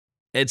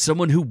As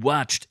someone who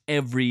watched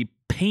every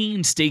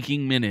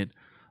painstaking minute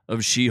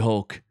of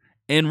She-Hulk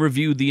and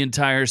reviewed the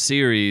entire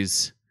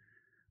series,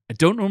 I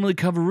don't normally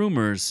cover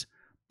rumors,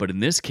 but in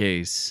this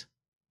case,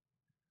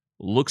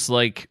 looks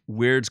like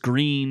where it's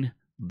green,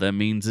 that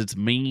means it's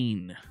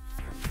mean.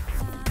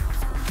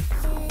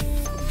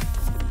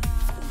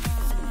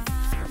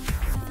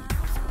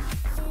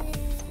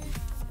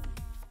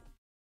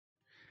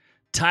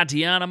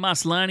 Tatiana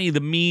Maslany,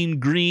 the mean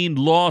green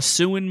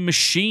law-suing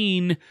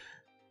machine,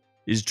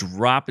 is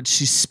dropping.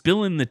 She's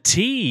spilling the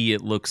tea,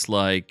 it looks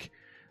like.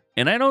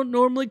 And I don't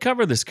normally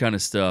cover this kind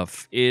of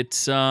stuff.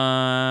 It's,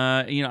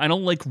 I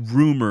don't like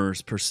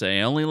rumors per se.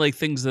 I only like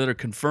things that are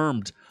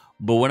confirmed.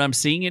 But when I'm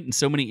seeing it in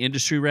so many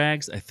industry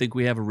rags, I think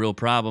we have a real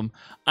problem.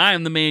 I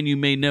am the man you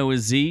may know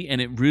as Z, and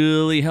it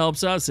really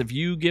helps us if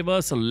you give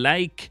us a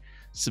like,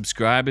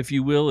 subscribe if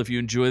you will, if you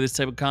enjoy this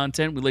type of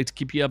content. We'd like to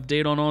keep you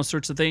updated on all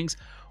sorts of things.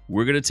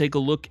 We're going to take a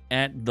look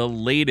at the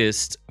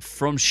latest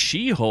from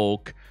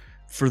She-Hulk.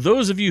 For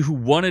those of you who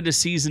wanted a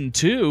season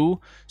 2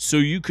 so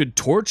you could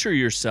torture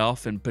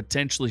yourself and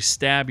potentially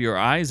stab your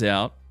eyes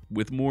out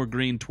with more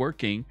green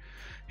twerking,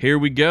 here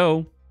we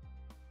go.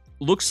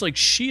 Looks like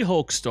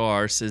She-Hulk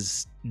Star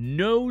says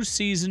no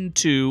season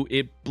 2,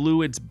 it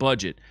blew its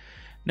budget.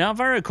 Now,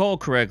 if I recall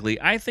correctly,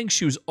 I think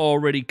she was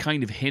already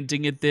kind of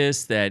hinting at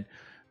this, that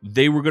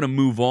they were going to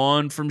move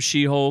on from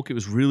She-Hulk. It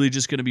was really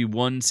just going to be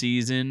one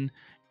season.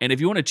 And if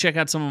you want to check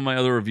out some of my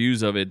other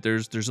reviews of it,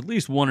 there's at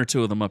least one or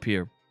two of them up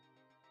here.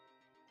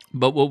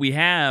 But what we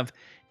have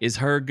is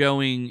her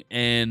going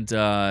and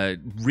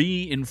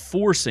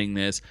reinforcing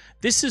this.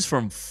 This is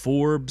from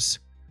Forbes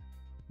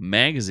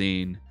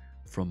magazine,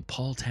 from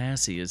Paul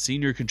Tassi, a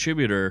senior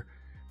contributor.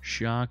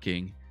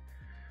 Shocking.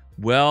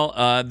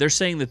 Well, they're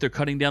saying that they're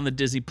cutting down the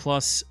Disney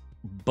Plus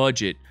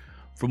budget.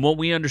 From what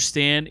we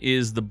understand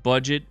is the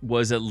budget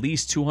was at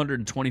least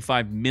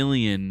 $225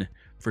 million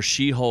for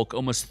She-Hulk,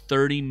 almost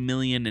 $30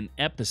 million an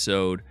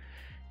episode.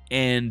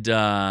 And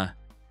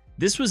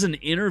this was an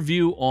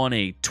interview on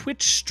a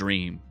Twitch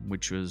stream,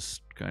 which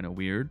was kind of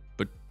weird,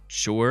 but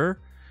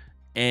sure.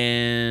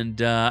 And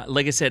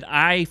like I said,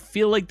 I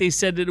feel like they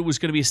said that it was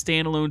going to be a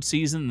standalone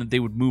season, that they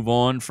would move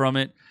on from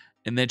it,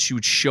 and that she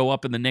would show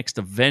up in the next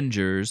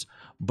Avengers.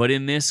 But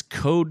in this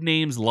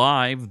Codenames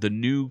Live, the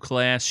new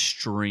class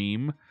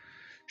stream,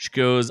 she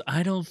goes,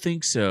 I don't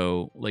think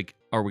so. Like,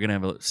 are we going to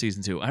have a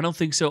season 2? I don't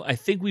think so. I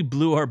think we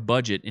blew our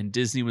budget. And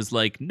Disney was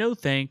like, no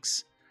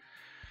thanks.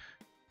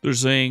 They're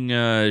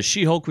saying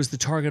She-Hulk was the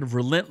target of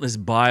relentless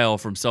bile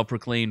from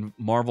self-proclaimed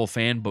Marvel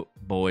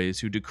fanboys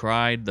who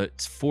decried the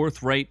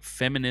forthright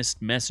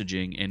feminist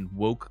messaging and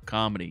woke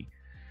comedy.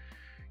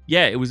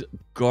 Yeah, it was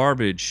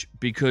garbage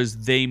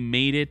because they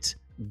made it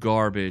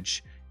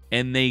garbage.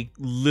 And they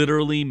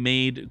literally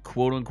made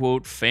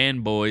quote-unquote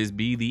fanboys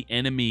be the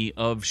enemy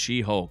of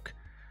She-Hulk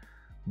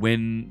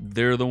when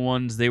they're the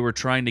ones they were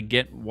trying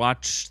to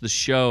watch the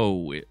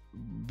show.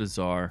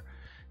 Bizarre.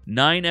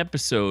 9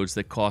 episodes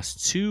that cost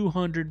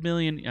 $200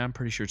 million. I'm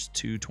pretty sure it's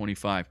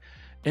 $225.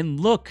 And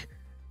look,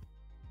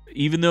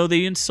 even though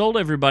they insult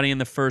everybody in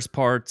the first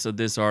parts of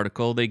this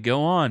article, they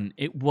go on.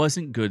 It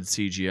wasn't good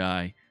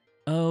CGI.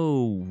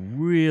 Oh,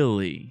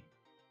 really?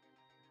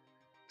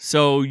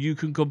 So you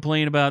can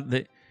complain about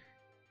the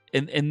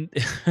and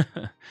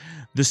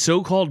the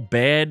so-called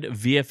bad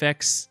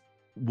VFX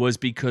was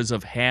because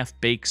of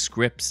half-baked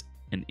scripts,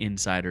 an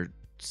insider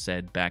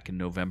said back in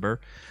November.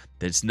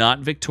 That's not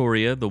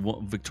Victoria,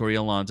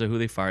 Victoria Alonso, who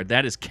they fired.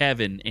 That is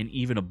Kevin, and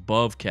even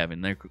above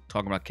Kevin. They're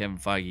talking about Kevin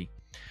Feige.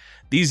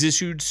 These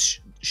issues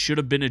should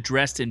have been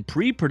addressed in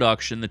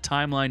pre-production, the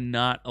timeline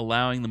not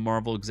allowing the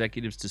Marvel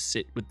executives to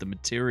sit with the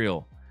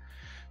material.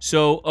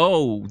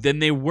 So, then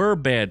they were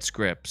bad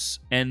scripts,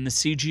 and the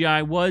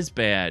CGI was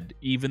bad,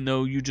 even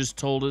though you just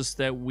told us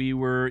that we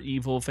were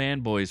evil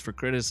fanboys for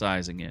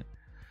criticizing it.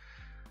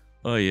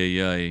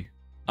 Yeah,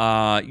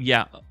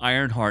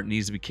 Ironheart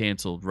needs to be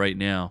canceled right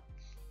now.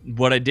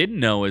 What I didn't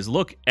know is,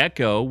 look,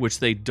 Echo, which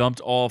they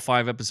dumped all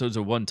 5 episodes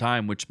at one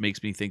time, which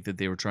makes me think that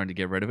they were trying to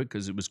get rid of it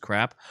because it was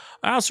crap.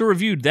 I also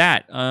reviewed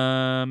that.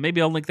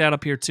 Maybe I'll link that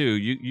up here too.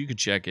 You could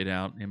check it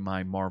out in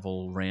my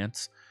Marvel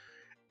rants.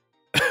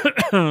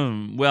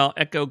 Well,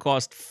 Echo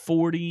cost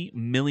 $40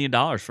 million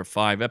for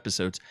 5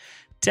 episodes.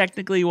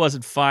 Technically, it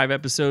wasn't 5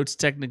 episodes.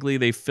 Technically,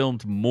 they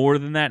filmed more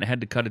than that and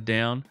had to cut it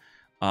down.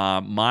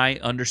 My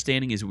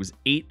understanding is it was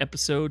 8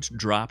 episodes,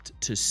 dropped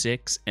to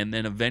 6, and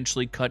then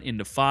eventually cut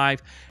into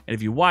 5. And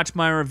if you watch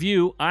my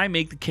review, I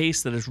make the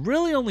case that it's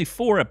really only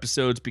 4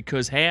 episodes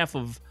because half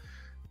of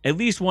at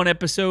least one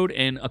episode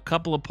and a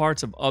couple of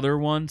parts of other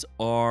ones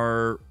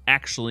are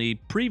actually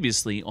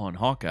previously on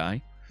Hawkeye.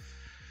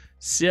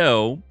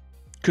 So,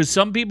 because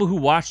some people who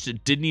watched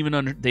it they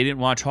didn't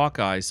watch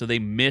Hawkeye, so they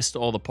missed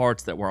all the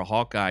parts that were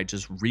Hawkeye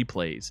just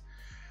replays.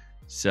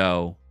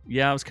 So,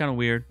 yeah, it was kind of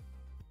weird.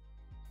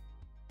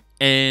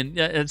 And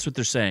that's what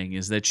they're saying,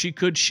 is that she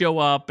could show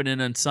up in an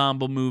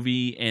ensemble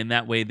movie, and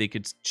that way they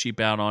could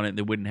cheap out on it.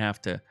 They wouldn't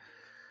have to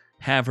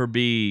have her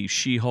be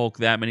She-Hulk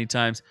that many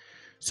times.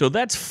 So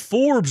that's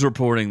Forbes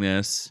reporting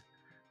this.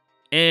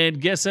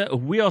 And guess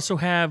what? We also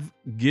have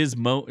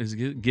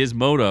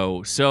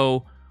Gizmodo.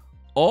 So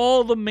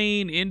all the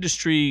main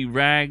industry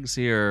rags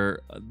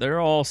here, they're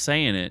all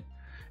saying it.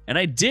 And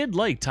I did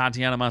like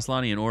Tatiana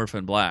Maslany in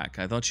Orphan Black.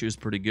 I thought she was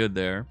pretty good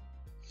there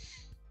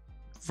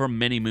from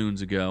many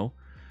moons ago.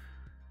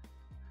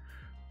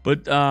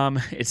 But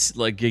it's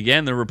like,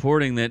 again, they're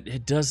reporting that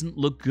it doesn't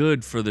look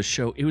good for the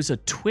show. It was a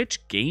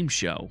Twitch game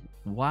show.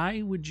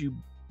 Why would you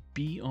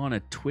be on a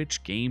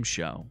Twitch game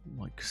show?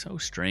 Like, so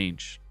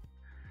strange.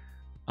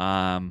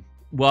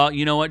 Well,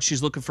 you know what?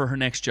 She's looking for her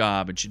next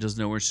job, and she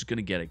doesn't know where she's going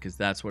to get it, because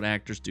that's what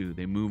actors do.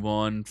 They move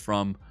on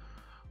from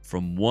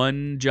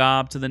one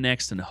job to the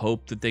next and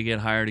hope that they get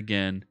hired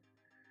again.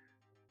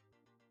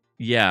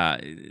 Yeah,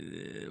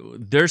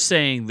 they're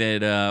saying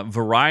that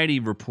Variety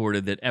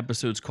reported that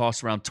episodes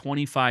cost around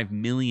 $25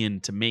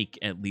 million to make,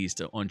 at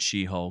least, on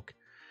She-Hulk.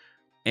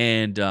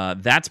 And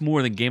that's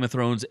more than Game of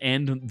Thrones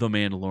and The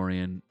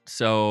Mandalorian.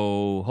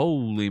 So,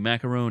 holy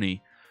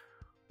macaroni.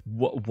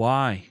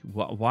 Why?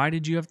 Why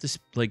did you have to,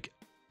 like...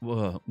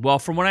 Well,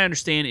 from what I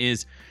understand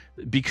is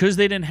because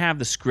they didn't have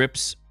the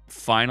scripts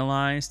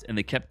finalized and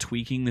they kept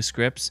tweaking the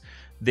scripts,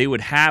 they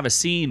would have a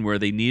scene where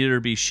they needed her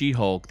to be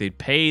She-Hulk. They'd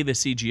pay the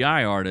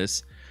CGI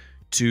artists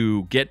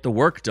to get the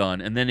work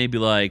done, and then they'd be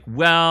like,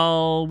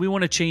 well, we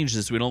want to change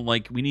this. We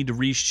need to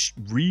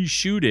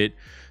reshoot it.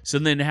 So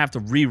then they have to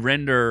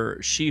re-render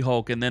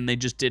She-Hulk, and then they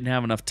just didn't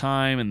have enough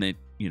time, and they,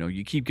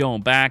 you keep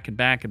going back and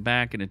back and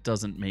back, and it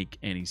doesn't make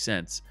any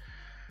sense.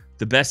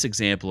 The best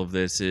example of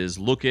this is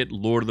look at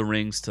Lord of the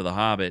Rings to The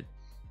Hobbit.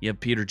 You have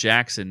Peter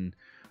Jackson,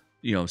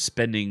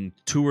 spending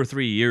 2 or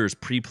 3 years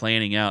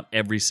pre-planning out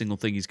every single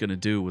thing he's going to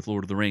do with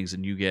Lord of the Rings,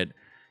 and you get,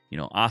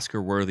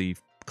 Oscar-worthy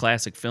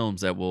classic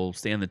films that will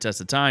stand the test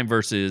of time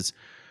versus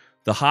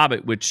The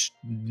Hobbit, which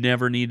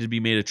never needed to be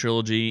made a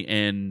trilogy,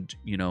 and,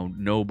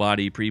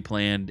 nobody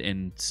pre-planned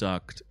and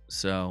sucked.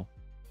 So,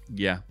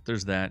 yeah,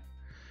 there's that.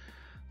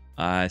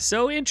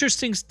 So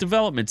interesting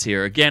developments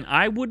here. Again,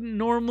 I wouldn't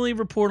normally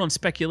report on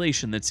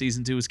speculation that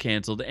season 2 is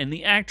canceled, and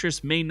the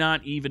actress may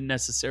not even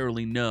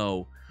necessarily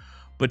know,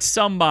 but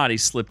somebody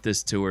slipped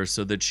this to her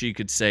so that she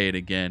could say it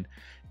again.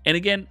 And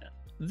again,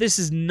 this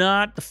is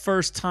not the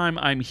first time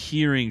I'm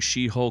hearing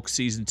She-Hulk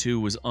season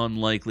 2 was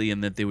unlikely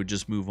and that they would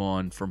just move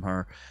on from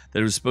her, that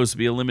it was supposed to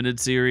be a limited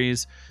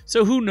series.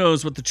 So who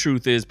knows what the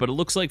truth is, but it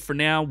looks like for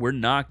now we're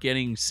not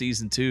getting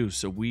season 2,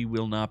 so we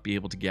will not be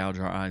able to gouge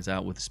our eyes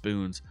out with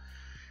spoons.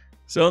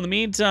 So in the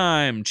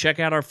meantime, check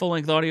out our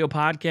full-length audio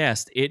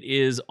podcast. It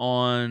is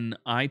on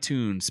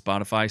iTunes,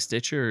 Spotify,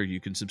 Stitcher. You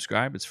can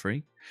subscribe. It's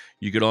free.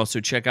 You could also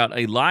check out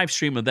a live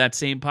stream of that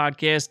same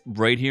podcast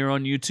right here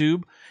on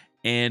YouTube.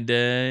 And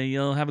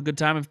you'll have a good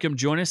time if you come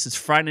join us. It's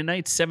Friday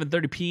night,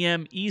 7:30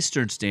 p.m.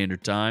 Eastern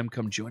Standard Time.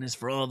 Come join us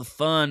for all the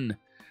fun.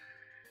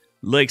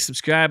 Like,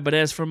 subscribe. But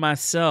as for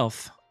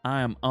myself, I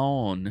am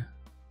on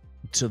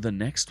to the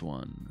next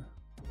one.